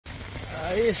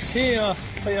Aí sim, ó,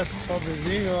 olha os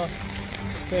pobrezinhos, ó,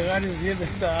 os ferrarizinhos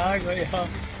dentro da água aí, ó.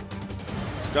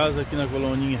 As casas aqui na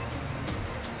coloninha.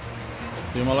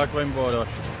 Tem uma lá que vai embora, eu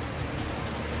acho.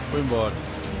 Foi embora.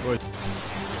 Foi.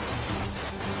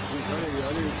 Olha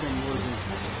aí esse amor,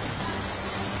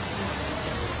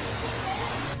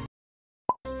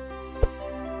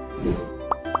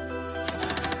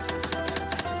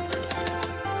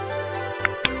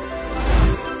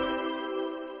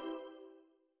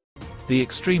 The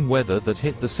extreme weather that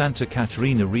hit the Santa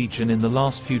Catarina region in the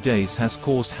last few days has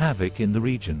caused havoc in the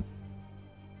region.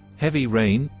 Heavy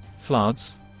rain,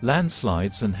 floods,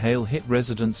 landslides and hail hit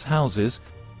residents' houses,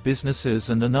 businesses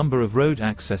and a number of road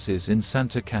accesses in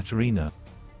Santa Catarina.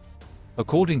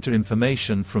 According to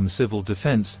information from civil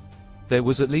defense, there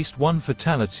was at least one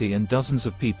fatality and dozens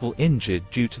of people injured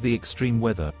due to the extreme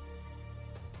weather.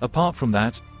 Apart from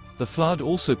that, the flood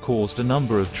also caused a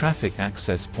number of traffic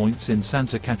access points in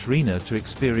Santa Catarina to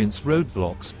experience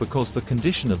roadblocks because the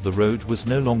condition of the road was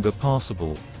no longer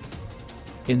passable.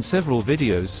 In several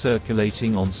videos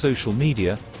circulating on social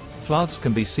media, floods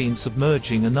can be seen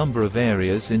submerging a number of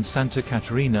areas in Santa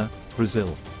Catarina,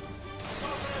 Brazil.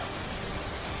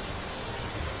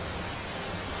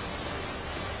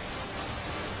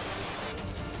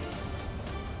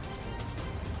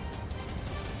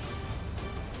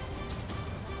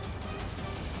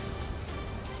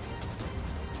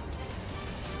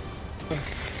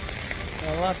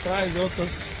 Lá atrás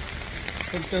outras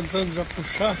estão tentando já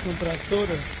puxar com o trator.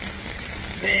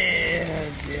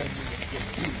 Meu Deus do céu.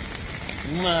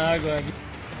 Uma água ali.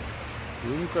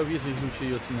 Eu nunca vi esse rio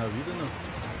cheio assim na vida, não.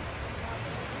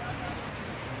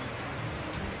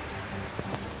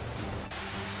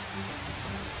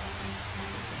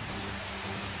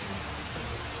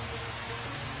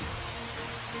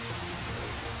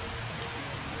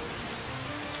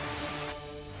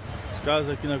 As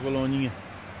casas aqui na coloninha.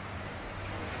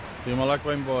 Tem uma lá que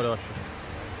vai embora, eu acho.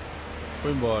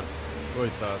 Foi embora.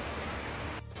 Coitado.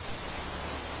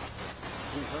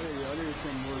 Olha esse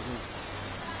amor, gente.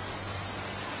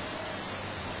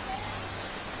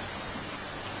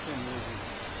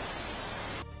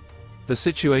 The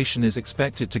situation is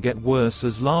expected to get worse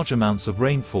as large amounts of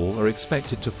rainfall are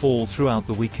expected to fall throughout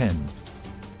the weekend.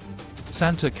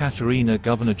 Santa Catarina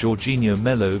Governor Jorginho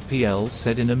Melo PL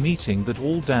said in a meeting that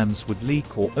all dams would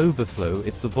leak or overflow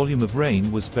if the volume of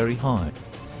rain was very high.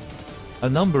 A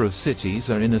number of cities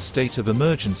are in a state of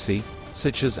emergency,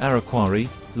 such as Araquari,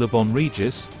 Lebon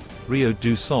Regis, Rio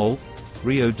do Sol,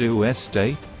 Rio do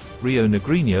Oeste, Rio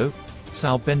Negrinho,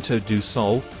 São Bento do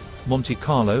Sol, Monte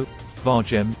Carlo,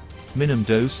 Vargem, Minas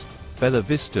Doce, Bela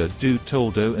Vista do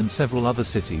Toldo and several other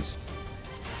cities.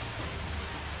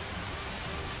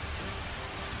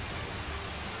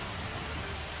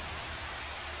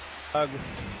 Água.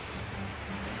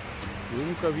 Eu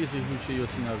nunca vi esse rio cheio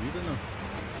assim na vida, não.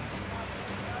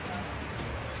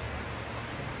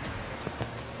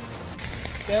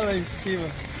 Até lá em cima.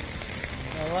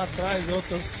 Lá atrás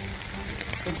outras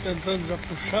estão tentando já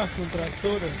puxar com o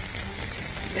trator.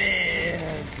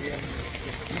 Meu Deus do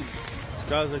céu. As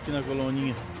casas aqui na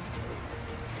coloninha.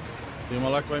 Tem uma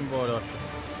lá que vai embora, eu acho.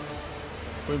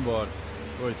 Foi embora.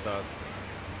 Coitado.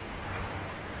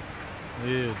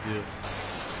 Meu Deus.